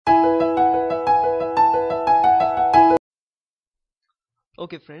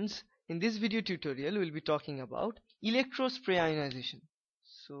Okay friends, in this video tutorial we will be talking about electrospray ionization.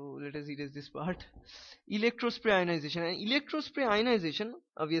 So let us erase this part. Electrospray ionization. And electrospray ionization,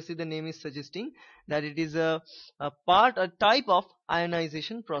 obviously the name is suggesting that it is a type of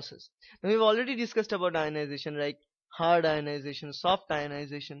ionization process. Now we've already discussed about ionization, like hard ionization, soft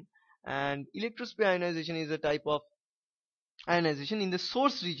ionization, and electrospray ionization is a type of ionization. In the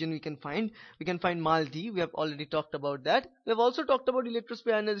source region we can find MALDI. We have already talked about that. We have also talked about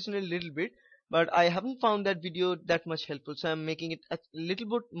electrospray ionization a little bit, but I haven't found that video that much helpful, so I'm making it a little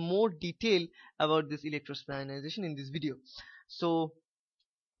bit more detail about this electrospray ionization in this video. So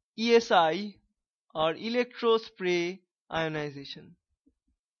ESI or electrospray ionization.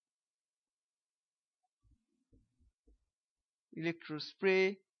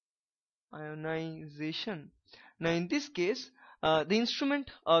 Electrospray ionization. Now in this case, the instrument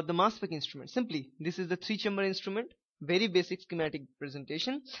or the mass spec instrument, simply this is the 3-chamber instrument, very basic schematic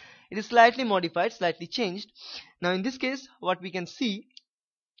presentation. It is slightly modified, slightly changed. Now in this case, what we can see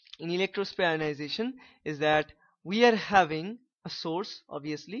in electrospray ionization is that we are having a source.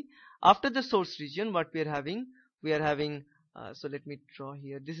 Obviously, after the source region, what we are having, so let me draw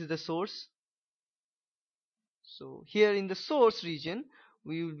here. This is the source. So here in the source region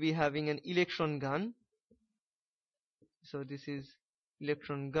we will be having an electron gun. So this is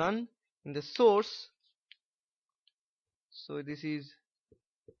electron gun in the source. So this is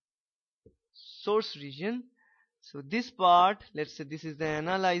source region. So this part, let's say this is the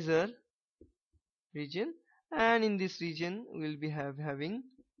analyzer region, and in this region we will be having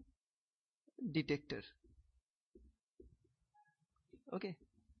detector. Okay,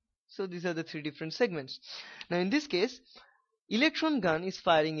 so these are the 3 different segments. Now in this case, electron gun is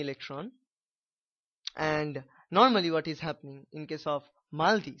firing electron, and normally what is happening in case of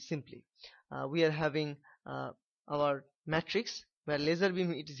MALDI, simply we are having our matrix where laser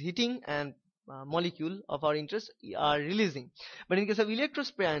beam it is hitting and molecule of our interest are releasing. But in case of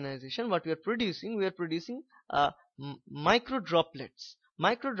electrospray ionization, what we are producing micro droplets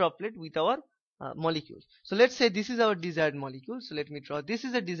with our molecules. So let's say this is our desired molecule. So let me draw. This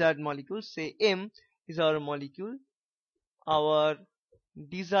is a desired molecule. Say M is our molecule, our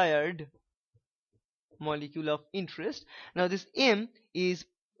desired molecule of interest. Now this M is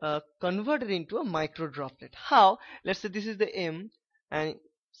converted into a micro droplet. How? Let's say this is the M, and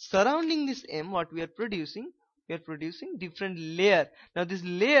surrounding this M, what we are producing different layer. Now this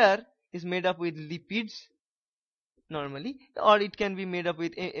layer is made up with lipids normally, or it can be made up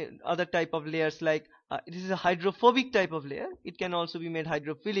with other type of layers, like this is a hydrophobic type of layer. It can also be made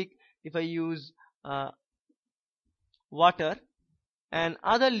hydrophilic if I use water and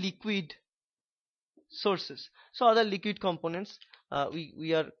other liquid sources. So other liquid components,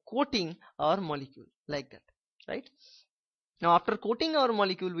 we are coating our molecule like that, right? Now after coating our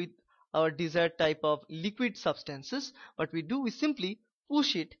molecule with our desired type of liquid substances, what we do, we simply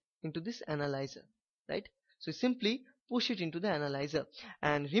push it into this analyzer, right? So simply push it into the analyzer.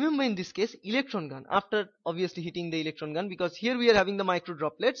 And remember, in this case, electron gun, after obviously hitting the electron gun, because here we are having the micro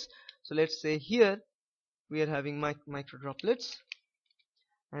droplets. So let's say here we are having micro droplets,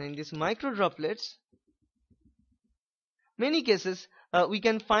 and in these micro droplets, many cases we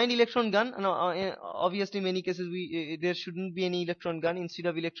can find electron gun. Obviously many cases there shouldn't be any electron gun. Instead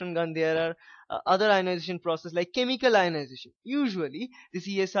of electron gun, there are other ionization process like chemical ionization. Usually this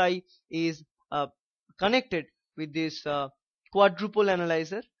ESI is connected with this quadruple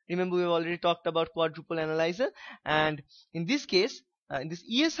analyzer. Remember, we have already talked about quadruple analyzer, and in this case, in this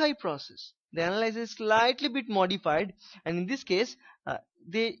ESI process, the analyzer is slightly bit modified, and in this case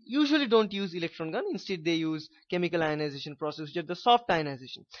they usually don't use electron gun. Instead they use chemical ionization process, which is the soft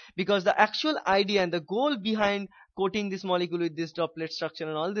ionization, because the actual idea and the goal behind coating this molecule with this droplet structure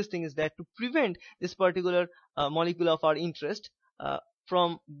and all this thing is that to prevent this particular molecule of our interest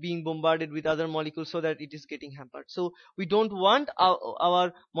from being bombarded with other molecules, so that it is getting hampered. So we don't want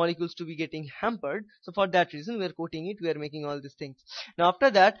our molecules to be getting hampered. So for that reason we are coating it, we are making all these things. Now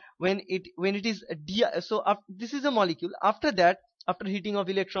after that, when it is this is a molecule. After that, after heating of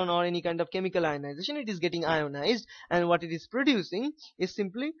electron or any kind of chemical ionization, it is getting ionized, and what it is producing is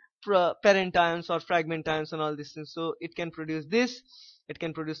simply parent ions or fragment ions and all these things. So it can produce this. It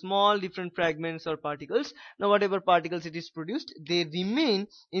can produce small different fragments or particles. Now whatever particles it is produced, they remain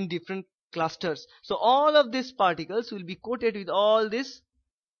in different clusters. So all of these particles will be coated with all these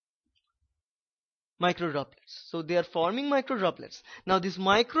micro droplets. So they are forming micro droplets. Now these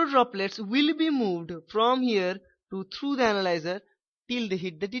micro droplets will be moved from here to through the analyzer till they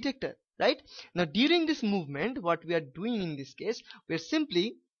hit the detector, right? Now during this movement, what we are doing in this case, we are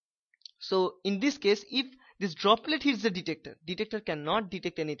simply, so in this case, if this droplet hits the detector. Detector cannot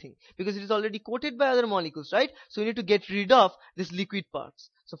detect anything because it is already coated by other molecules, right? So we need to get rid of this liquid parts.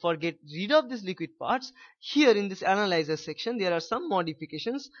 So for get rid of these liquid parts, here in this analyzer section there are some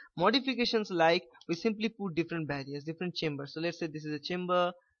modifications. Modifications like we simply put different barriers, different chambers. So let's say this is a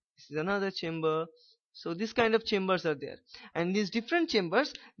chamber, this is another chamber. So this kind of chambers are there, and these different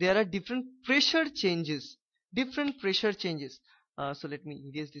chambers, there are different pressure changes. Different pressure changes. So let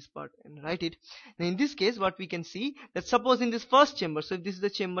me erase this part and write it. Now in this case what we can see, that suppose in this first chamber, so if this is the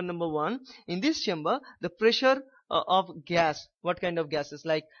chamber number 1, in this chamber the pressure of gas, what kind of gases,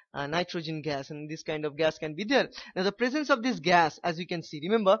 like nitrogen gas, and this kind of gas can be there. Now the presence of this gas, as you can see,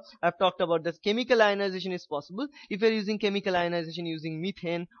 remember I've talked about that chemical ionization is possible. If you're using chemical ionization using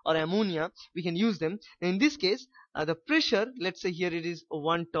methane or ammonia, we can use them. In this case the pressure, let's say here it is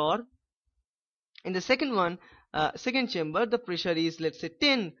 1 torr. In the second one, second chamber, the pressure is, let's say,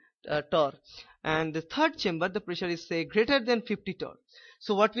 10 torr, and the third chamber the pressure is, say, greater than 50 torr.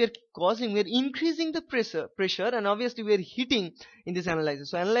 So what we are causing, we are increasing the pressure, and obviously we are heating in this analyzer.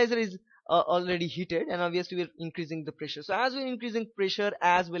 So analyzer is already heated, and obviously we are increasing the pressure. So as we are increasing pressure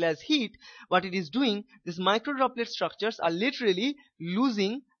as well as heat, what it is doing, these micro droplet structures are literally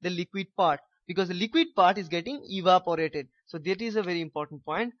losing the liquid part, because the liquid part is getting evaporated. So that is a very important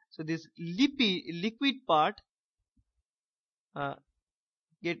point. So this liquid part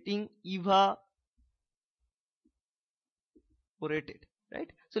getting evaporated,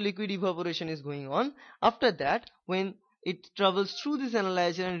 right? So liquid evaporation is going on. After that, when it travels through this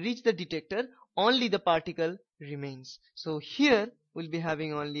analyzer and reach the detector, only the particle remains. So here we'll be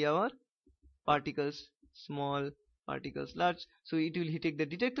having only our particles, small particles, large. So it will hit the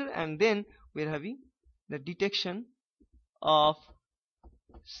detector, and then we're having the detection of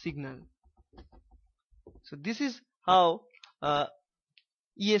signal. So this is how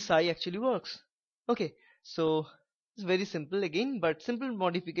ESI actually works. Okay, so it's very simple again, but simple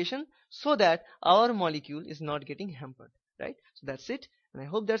modification so that our molecule is not getting hampered, right? So that's it, and I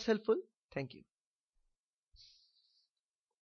hope that's helpful. Thank you.